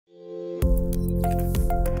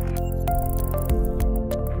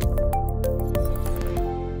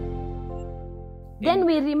then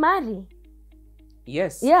we remarry.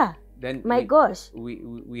 Yes. Yeah. Then my gosh.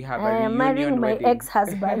 We have I a am reunion marrying my wedding.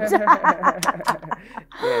 ex-husband.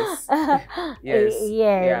 Yes. Yes.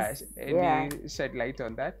 Yes. Yeah. Any shed light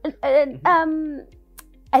on that?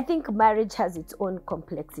 I think marriage has its own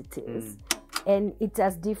complexities, and it's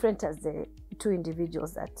as different as the two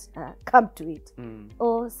individuals that come to it.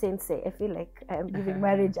 Oh, sensei, I feel like I'm giving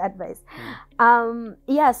marriage advice.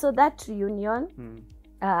 Yeah, so that reunion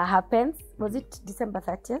happens. Was it December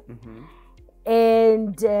 30th?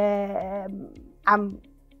 And I'm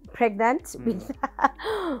pregnant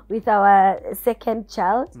with our second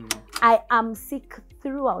child. I am sick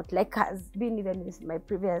throughout, like has been even with my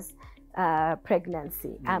previous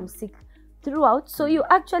pregnancy. I'm sick throughout. So you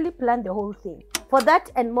actually plan the whole thing. For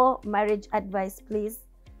that and more marriage advice, please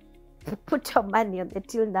put your money on the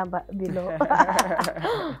till number below.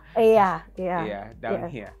 Down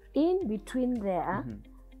here. In between there,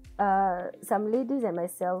 some ladies and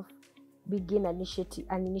myself begin an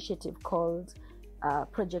initiative called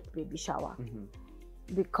Project Baby Shower.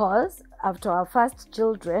 Because after our first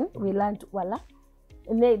children, we learned, voila,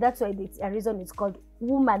 and that's why it's a reason it's called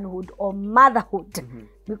womanhood or motherhood,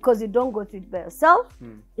 because you don't go through it by yourself,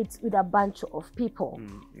 it's with a bunch of people.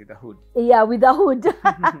 With a hood. Yeah, with a hood.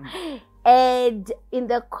 And in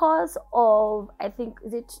the course of, I think,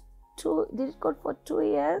 did it go for 2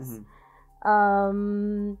 years?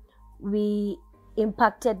 We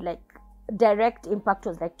impacted, like, direct impact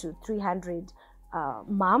was like to 300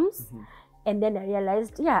 moms. And then I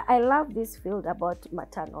realized, yeah, I love this field about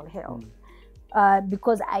maternal health.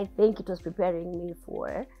 Because I think it was preparing me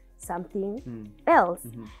for something else.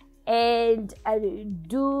 And I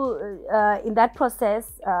do, in that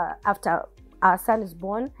process, after our son is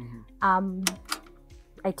born,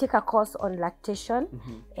 I take a course on lactation,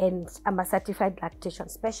 and I'm a certified lactation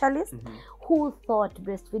specialist. Who thought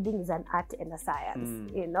breastfeeding is an art and a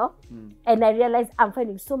science, you know? And I realized I'm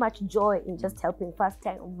finding so much joy in just helping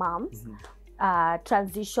first-time moms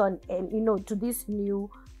transition and, you know, to this new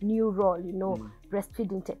role, you know,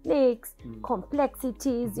 breastfeeding techniques,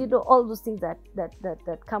 complexities, you know, all those things that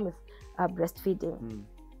come with breastfeeding.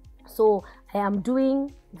 So I am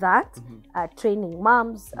doing that, training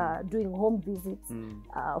moms, doing home visits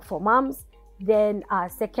for moms. Then our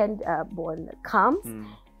second born comes,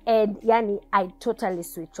 and yani I totally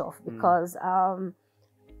switch off because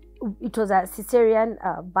it was a cesarean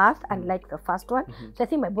birth, unlike the first one. So I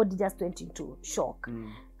think my body just went into shock.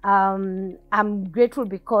 I'm grateful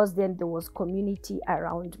because then there was community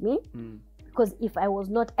around me. Because if I was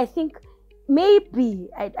not, I think maybe,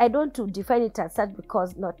 I don't to define it as such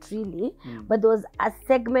because not really, but there was a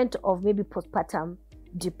segment of maybe postpartum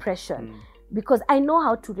depression. Because I know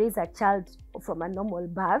how to raise a child from a normal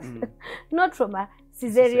birth, not from a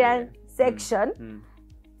cesarean section.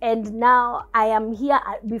 And now I am here.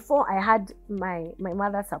 Before I had my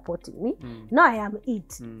mother supporting me. Now I am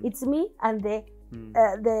it. It's me and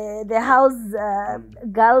the house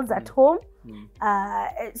girls at home.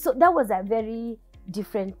 So that was a very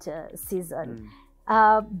different season.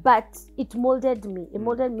 But it molded me. It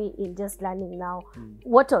molded me in just learning now.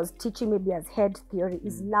 What I was teaching maybe as head theory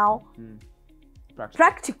is now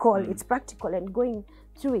practical. It's practical and going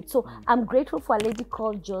through it. So I'm grateful for a lady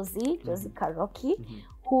called Josie Karoki,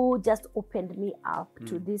 who just opened me up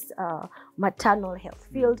to this maternal health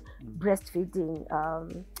field, breastfeeding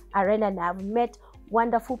arena. And I've met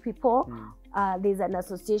wonderful people. There's an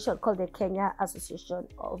association called the Kenya Association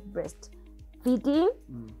of Breastfeeding,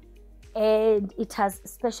 and it has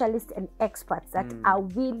specialists and experts that are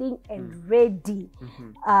willing and ready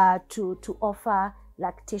to offer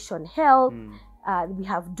lactation health. We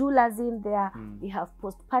have doulas in there. We have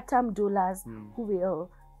postpartum doulas who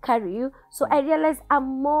will carry you. So I realized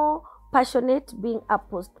I'm more passionate being a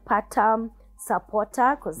postpartum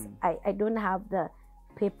supporter because I don't have the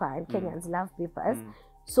paper, and Kenyans love papers.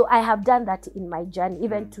 So I have done that in my journey.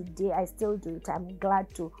 Even today, I still do it. I'm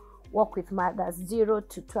glad to work with mothers 0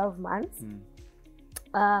 to 12 months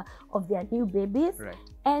of their new babies,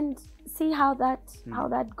 and see how that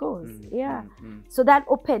goes. So that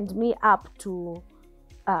opened me up to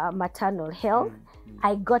maternal health.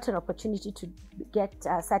 I got an opportunity to get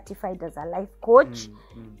certified as a life coach.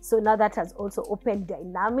 So now that has also opened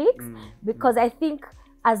dynamics, because I think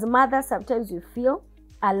as mothers sometimes we feel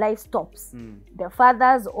our life stops. The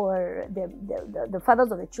fathers or the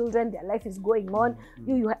fathers of the children, their life is going on.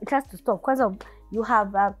 It has to stop because of you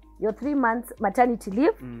have your 3 months maternity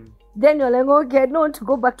leave. Then you're like, okay, no, to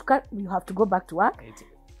go back to you have to go back to work.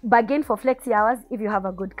 Bargain for flexi hours if you have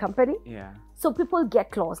a good company. So people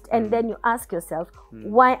get lost, and then you ask yourself,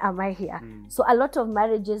 why am I here? So a lot of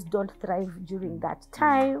marriages don't thrive during that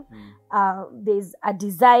time. There's a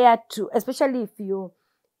desire to, especially if you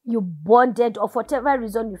bonded, or for whatever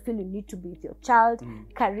reason you feel you need to be with your child,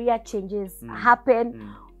 career changes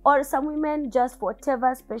happen, or some women just for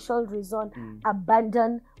whatever special reason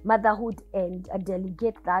abandon motherhood and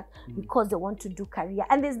delegate that because they want to do career.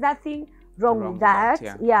 And there's nothing wrong with that.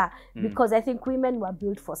 Because I think women were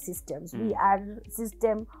built for systems. We are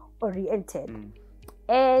system oriented.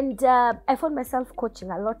 And I found myself coaching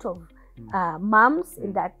a lot of moms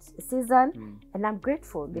in that season, and I'm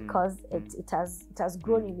grateful because it has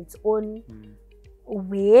grown in its own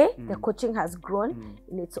way. The coaching has grown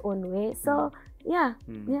in its own way. So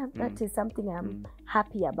that is something I'm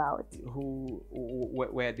happy about.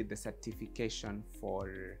 Where did the certification for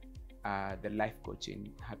the life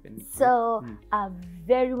coaching happen? So a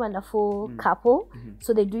very wonderful couple.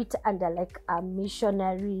 So they do it under like a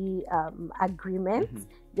missionary agreement.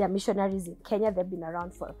 They are missionaries in Kenya. They've been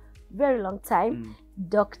around for a very long time.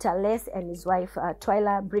 Dr. Les and his wife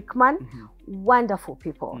Twyla Brickman, wonderful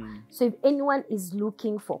people. So if anyone is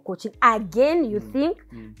looking for coaching, again, you think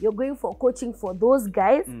you're going for coaching for those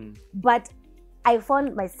guys, but I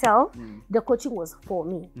found myself, the coaching was for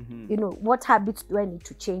me. You know, what habits do I need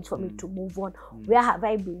to change for me to move on? Where have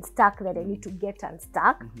I been stuck that I need to get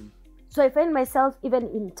unstuck? So I find myself, even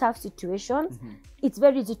in tough situations, it's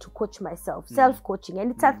very easy to coach myself, self-coaching,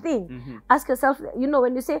 and it's a thing. Ask yourself, you know,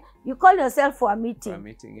 when you say, you call yourself for a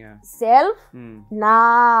meeting, self,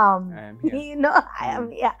 now, you know, I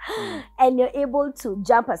am here. And you're able to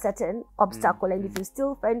jump a certain obstacle, and if you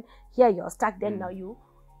still find here you're stuck, then now you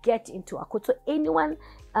get into a coach. So anyone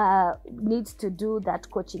needs to do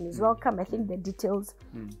that coaching is welcome. I think the details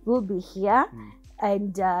will be here.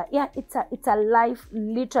 And it's a life,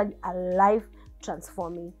 literally a life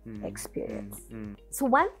transforming experience. So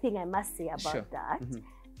one thing I must say about that,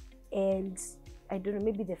 and I don't know,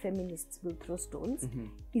 maybe the feminists will throw stones,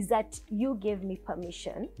 is that you gave me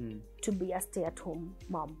permission to be a stay-at-home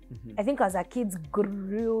mom. I think as our kids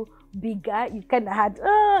grew bigger, you kind of had,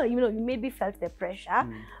 you know, you maybe felt the pressure,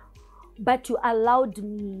 but you allowed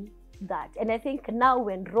me that. And I think now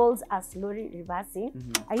when roles are slowly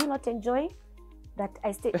reversing, are you not enjoying that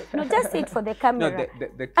I stay? No, just say it for the camera. No,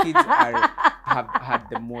 the kids have had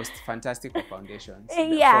the most fantastic foundations.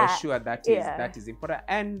 For sure, that is important.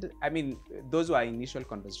 And I mean, those were initial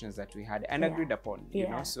conversations that we had and agreed upon. You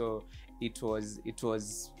know, so it was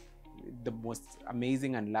the most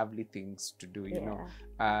amazing and lovely things to do. You know,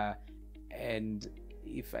 and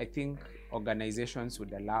if I think organizations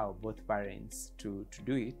would allow both parents to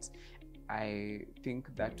do it, I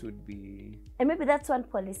think that would be... And maybe that's one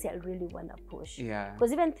policy I really want to push.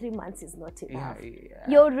 Because even 3 months is not enough. Yeah.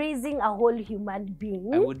 You're raising a whole human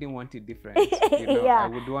being. I wouldn't want it different. You know? I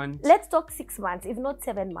would want... Let's talk 6 months, if not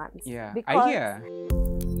 7 months. Yeah. Because